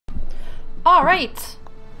Alright!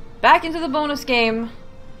 Back into the bonus game,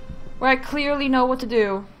 where I clearly know what to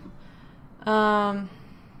do. A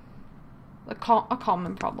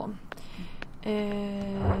common problem.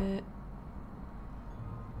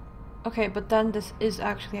 Okay, but then this is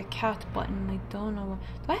actually a cat button. I don't know.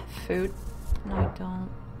 Do I have food? No, I don't.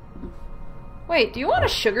 Wait, do you want a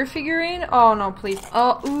sugar figurine? Oh no, please.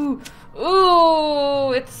 Oh, ooh.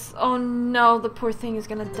 Ooh! It's... Oh no, the poor thing is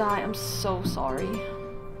gonna die. I'm so sorry.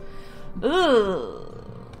 Ugh.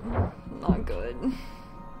 Not good.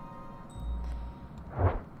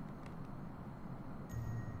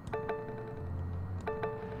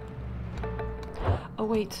 Oh,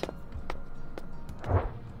 wait.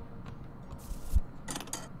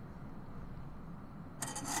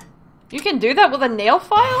 You can do that with a nail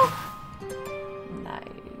file?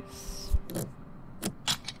 Nice.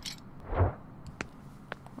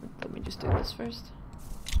 Let me just do this first.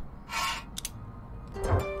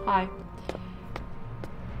 Hi.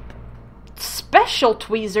 Special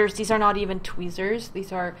tweezers! These are not even tweezers.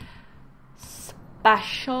 These are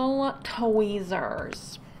special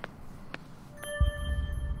tweezers.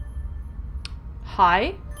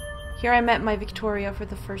 Hi. Here I met my Victoria for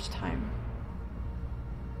the first time.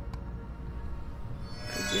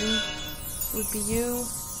 Presume would be you.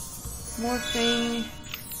 Morphing.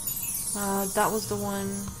 That was the one.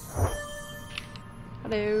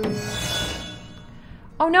 Hello.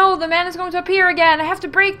 Oh no, the man is going to appear again! I have to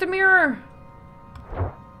break the mirror!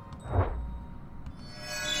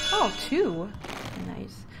 Oh, 2.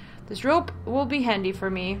 Nice. This rope will be handy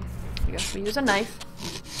for me. I guess we use a knife.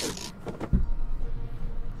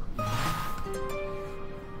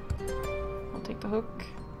 I'll take the hook.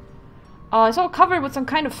 It's all covered with some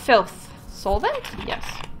kind of filth. Solvent? Yes.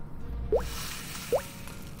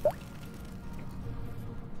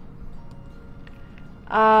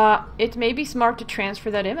 It may be smart to transfer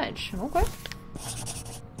that image. Okay.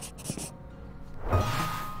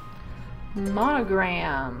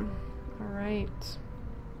 Monogram. Alright.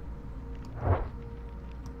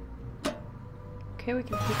 Okay, we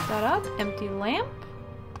can pick that up. Empty lamp.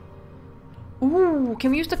 Ooh, can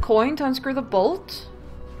we use the coin to unscrew the bolt?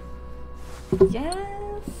 Yes.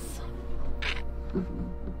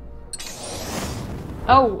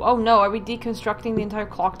 Oh no, are we deconstructing the entire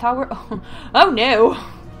clock tower? Oh no!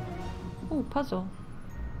 Ooh, puzzle.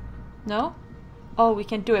 No? Oh, we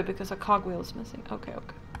can't do it because a cogwheel is missing. Okay,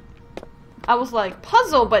 okay. I was like,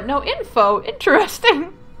 puzzle, but no info.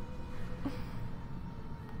 Interesting.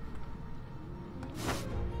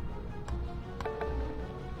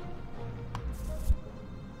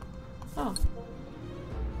 Oh.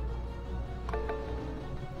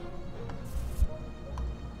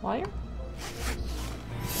 Wire?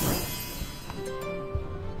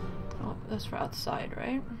 Oh, that's for outside,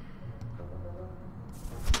 right?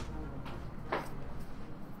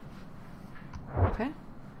 Okay.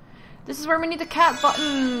 This is where we need the cat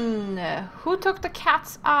button! Who took the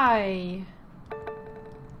cat's eye?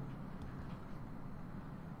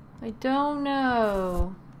 I don't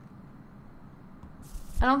know.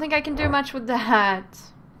 I don't think I can do much with that.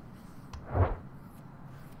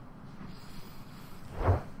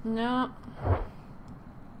 No.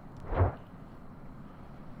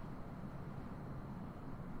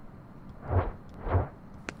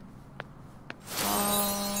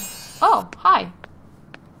 Oh, hi.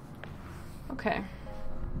 Okay.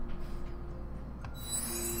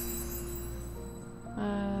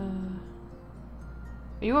 Are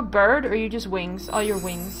you a bird or are you just wings? Oh, you're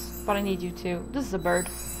wings. But I need you too. This is a bird.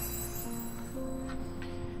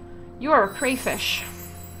 You are a crayfish.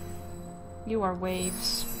 You are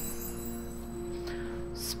waves.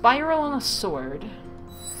 Spiral on a sword.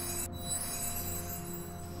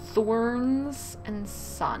 Thorns and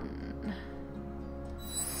sun.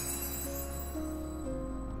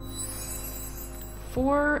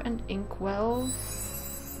 4 and inkwell.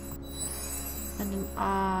 And an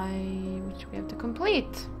eye, which we have to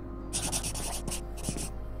complete.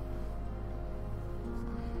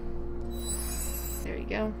 There you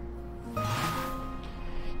go.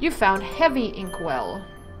 You found heavy inkwell.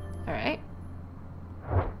 Alright.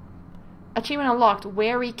 Achievement unlocked.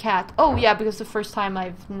 Wary cat. Oh yeah, because the first time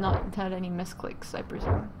I've not had any misclicks, I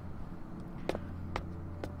presume.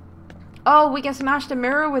 Oh, we can smash the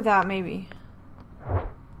mirror with that, maybe.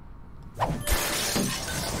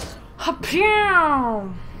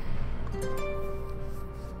 Ha-pew!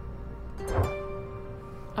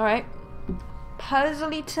 Alright.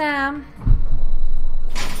 Puzzly time.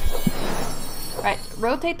 Right,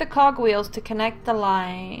 rotate the cogwheels to connect the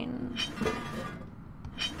line.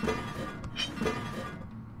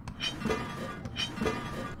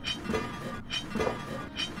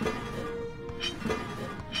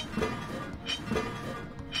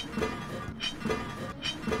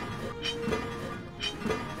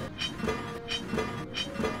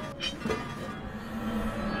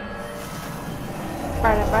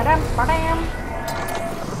 Ba-dam.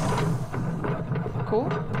 Cool.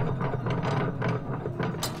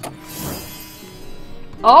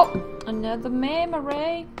 Oh, another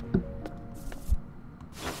memory.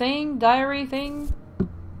 Thing, diary thing.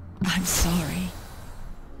 I'm sorry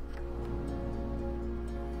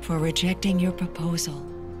for rejecting your proposal.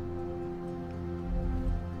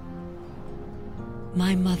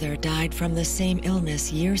 My mother died from the same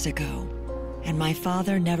illness years ago, and my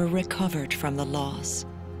father never recovered from the loss.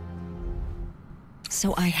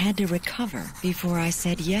 So I had to recover before I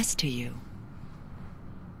said yes to you.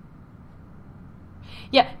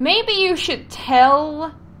 Yeah, maybe you should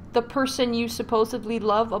tell the person you supposedly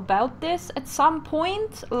love about this at some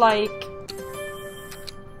point, like...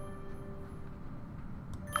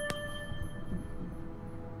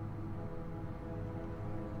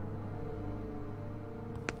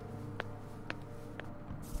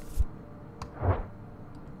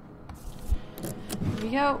 Here we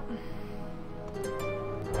go.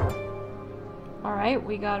 Alright,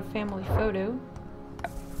 we got a family photo.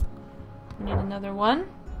 We need another one.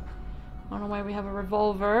 I don't know why we have a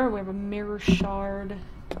revolver. We have a mirror shard.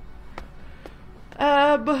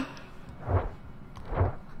 Why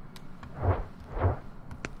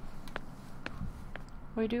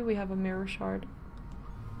do we have a mirror shard?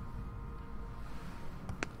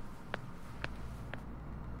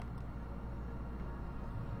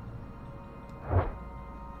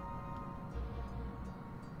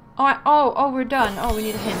 Oh, we're done. Oh, we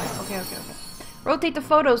need a hint. Okay. Rotate the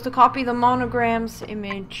photos to copy the monogram's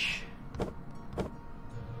image.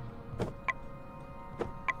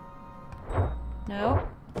 No.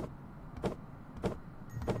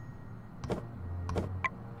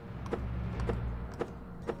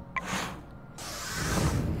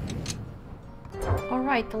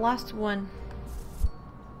 Alright, the last one.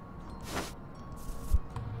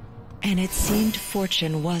 And it seemed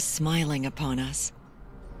fortune was smiling upon us.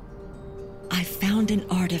 I found an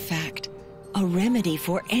artifact, a remedy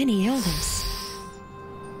for any illness.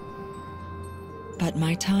 But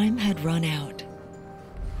my time had run out.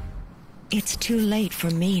 It's too late for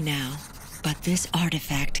me now, but this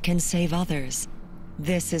artifact can save others.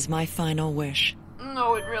 This is my final wish.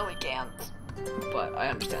 No, it really can't. But I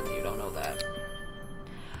understand that you don't know that.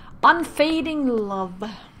 Unfading love.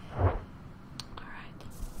 Alright.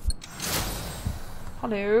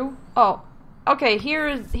 Hello. Oh. Okay,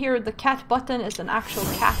 here the cat button is an actual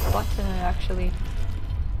cat button, actually.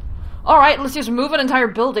 Alright, let's just move an entire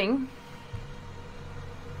building.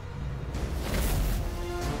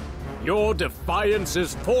 Your defiance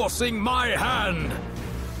is forcing my hand!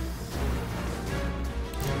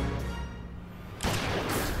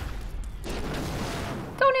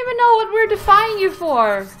 Don't even know what we're defying you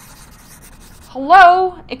for.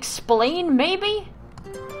 Hello? Explain, maybe?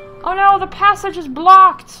 Oh no, the passage is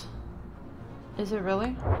blocked! Is it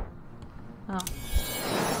really? Oh.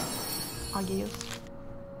 I'll use.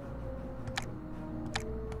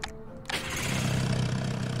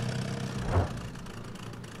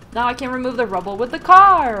 Now I can remove the rubble with the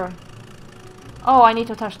car! Oh, I need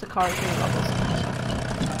to touch the car to the rubble.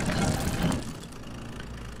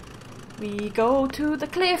 We go to the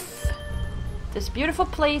cliff! This beautiful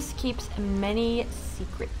place keeps many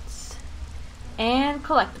secrets. And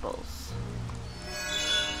collectibles.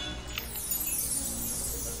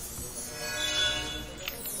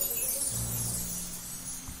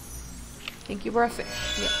 Think you were a fish,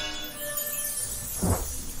 yes.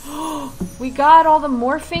 We got all the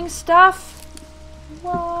morphing stuff?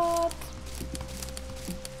 What?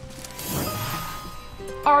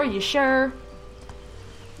 Are you sure?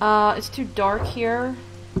 It's too dark here.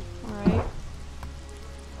 Alright.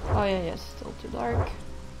 Oh yeah, yes, still too dark.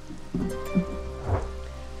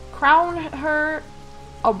 Crown her...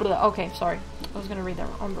 Oh, blah, okay, sorry. I was gonna read that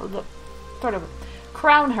wrong. Start over.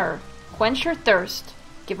 Crown her. Quench her thirst.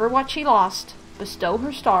 Give her what she lost. Bestow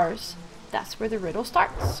her stars. That's where the riddle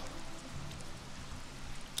starts.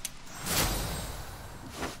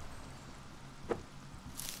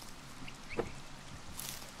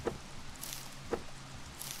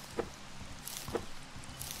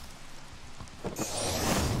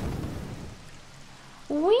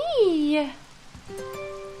 Wee!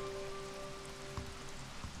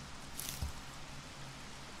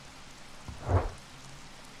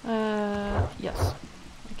 Yes.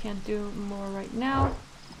 I can't do more right now.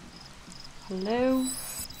 Hello?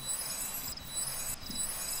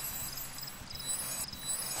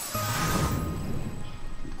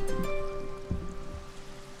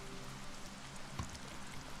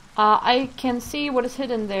 I can see what is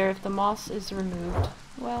hidden there if the moss is removed.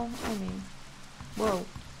 Well, I mean... Whoa.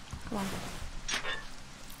 Come on.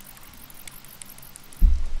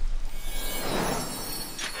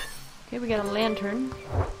 Okay, we got a lantern.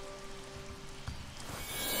 Oh,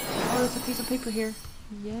 there's a piece of paper here.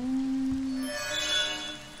 Yeah.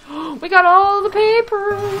 We got all the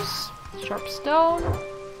papers! Sharp stone.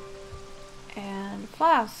 And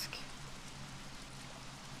flask.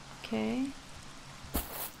 Okay.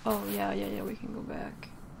 Oh, yeah, we can go back.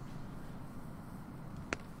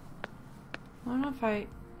 I don't know if I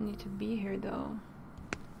need to be here, though.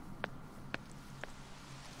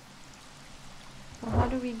 Well, how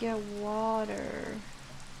do we get water?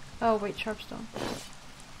 Oh, wait, sharpstone.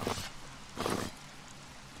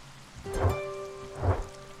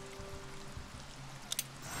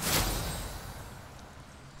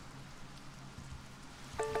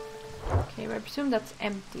 Okay, but I presume that's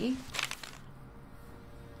empty.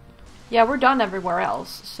 Yeah, we're done everywhere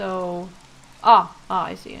else, so...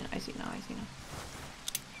 I see it. I see now.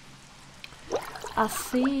 I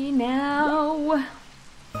see now.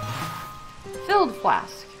 Filled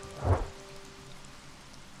flask.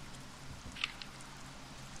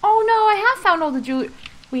 Oh no, I have found all the jewelry.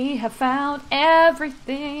 We have found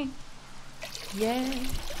everything. Yay.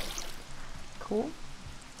 Cool.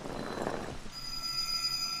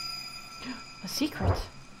 A secret.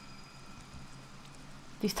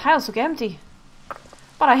 These tiles look empty.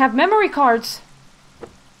 But I have memory cards.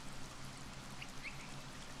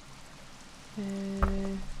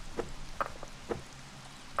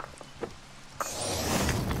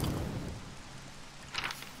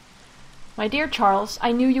 My dear Charles,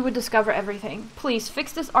 I knew you would discover everything. Please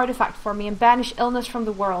fix this artifact for me and banish illness from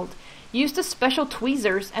the world. Use the special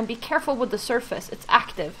tweezers and be careful with the surface. It's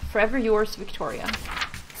active. Forever yours, Victoria.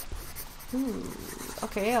 Ooh.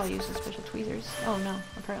 Okay, I'll use the special tweezers. Oh no,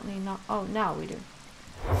 apparently not. Oh, now we do.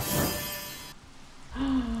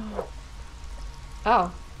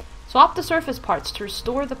 Oh. Swap the surface parts to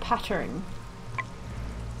restore the pattern.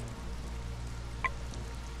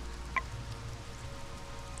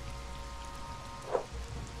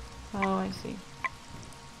 Oh, I see.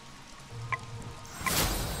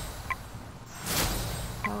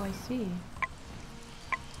 Oh, I see.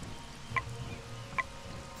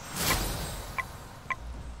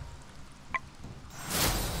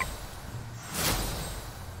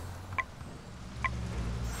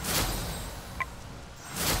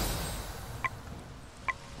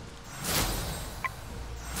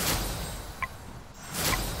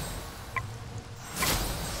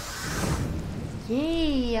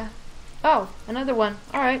 Yeah. Oh, another one.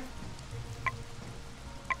 Alright.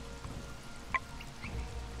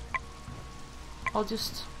 I'll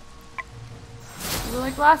just do it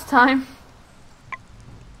like last time.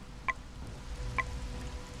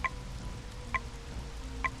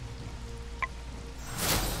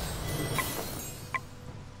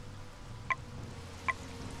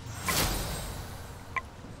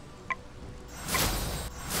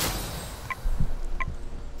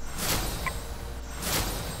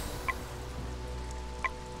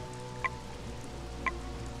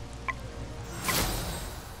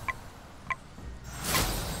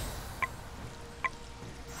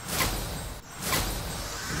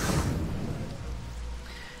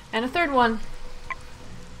 And a third one.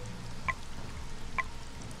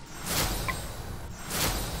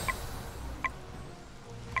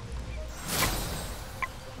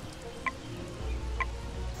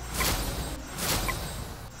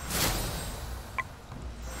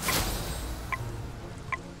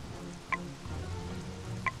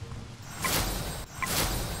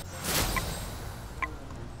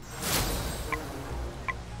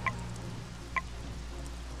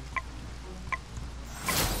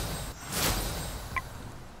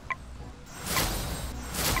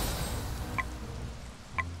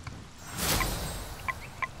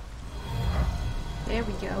 There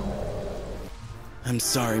we go. I'm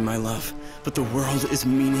sorry, my love, but the world is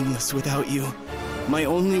meaningless without you. My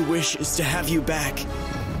only wish is to have you back.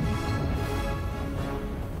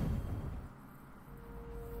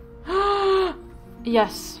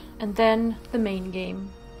 Yes, and then the main game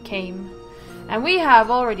came. And we have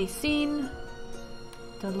already seen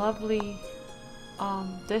the lovely,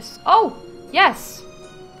 this. Oh! Yes!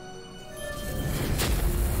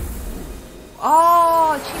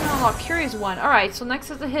 Oh, achievement unlocked. Curious one. Alright, so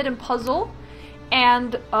next is the hidden puzzle.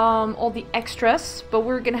 And, all the extras. But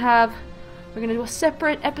we're gonna do a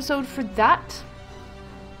separate episode for that.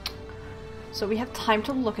 So we have time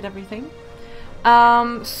to look at everything.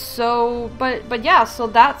 But yeah, so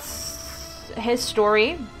that's his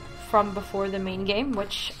story from before the main game,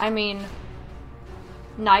 which, I mean,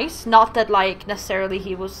 nice. Not that, like, necessarily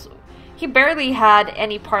he barely had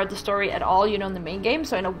any part of the story at all, you know, in the main game,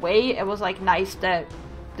 so in a way, it was, like, nice that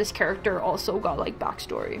this character also got, like,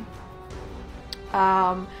 backstory.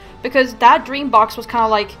 Because that dream box was kind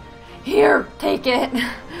of like, here, take it,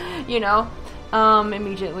 you know,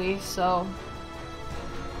 immediately. So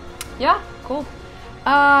yeah, cool.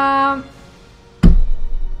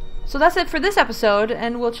 So that's it for this episode,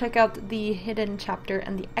 and we'll check out the hidden chapter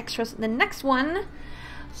and the extras in the next one.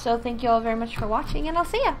 So thank you all very much for watching, and I'll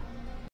see ya.